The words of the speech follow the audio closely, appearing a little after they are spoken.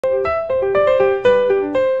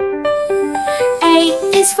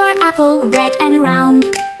is for apple, red and round.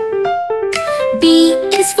 B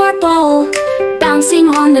is for ball, bouncing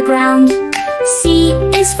on the ground. C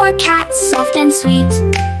is for cat, soft and sweet.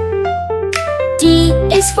 D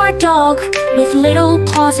is for dog, with little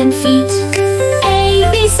paws and feet. A,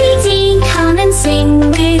 B, C, D, come and sing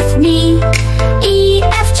with me. E,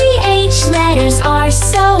 F, G, H, letters are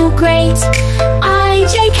so great. I,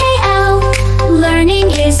 J, K, L, learning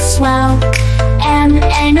is swell. M,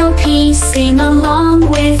 N, O, P, sing along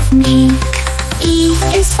with me. E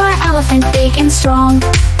is for elephant, big and strong.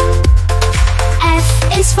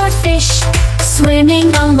 F is for fish,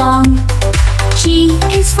 swimming along. G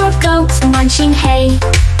is for goat, munching hay.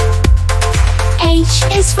 H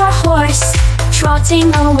is for horse,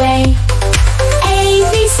 trotting away. A,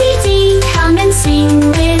 B, C, D, come and sing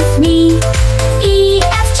with me. E,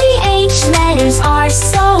 F, G, H, letters are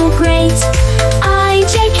so great. I,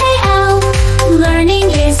 J, K, L, learning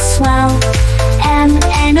is swell. M,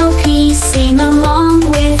 N, O, P, sing along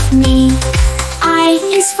with me. I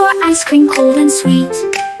is for ice cream, cold and sweet.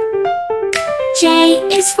 J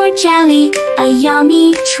is for jelly, a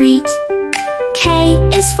yummy treat. K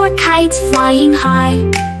is for kite, flying high.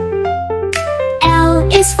 L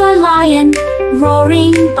is for lion,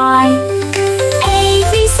 roaring by. A,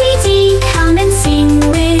 B, C, D, come and sing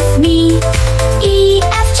with me. E,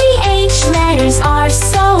 F, G, H, letters are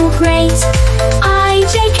so great. I,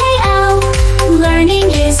 J, K, L, learning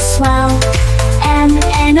is swell. M,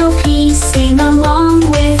 N, O, P, sing along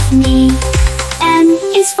with me. N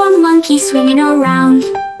is for monkey, swinging around.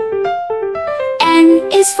 N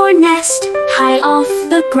is for nest, high off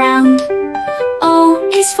the ground. O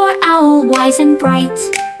is for owl, wise and bright.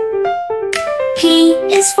 P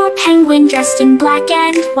is for penguin, dressed in black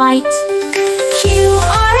and white. Q,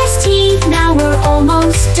 R, S, T, now we're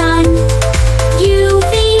almost done. U,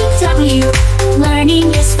 V, W,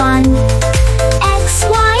 learning is fun. X,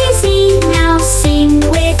 Y, Z, now sing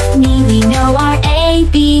with me. We know our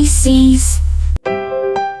ABCs.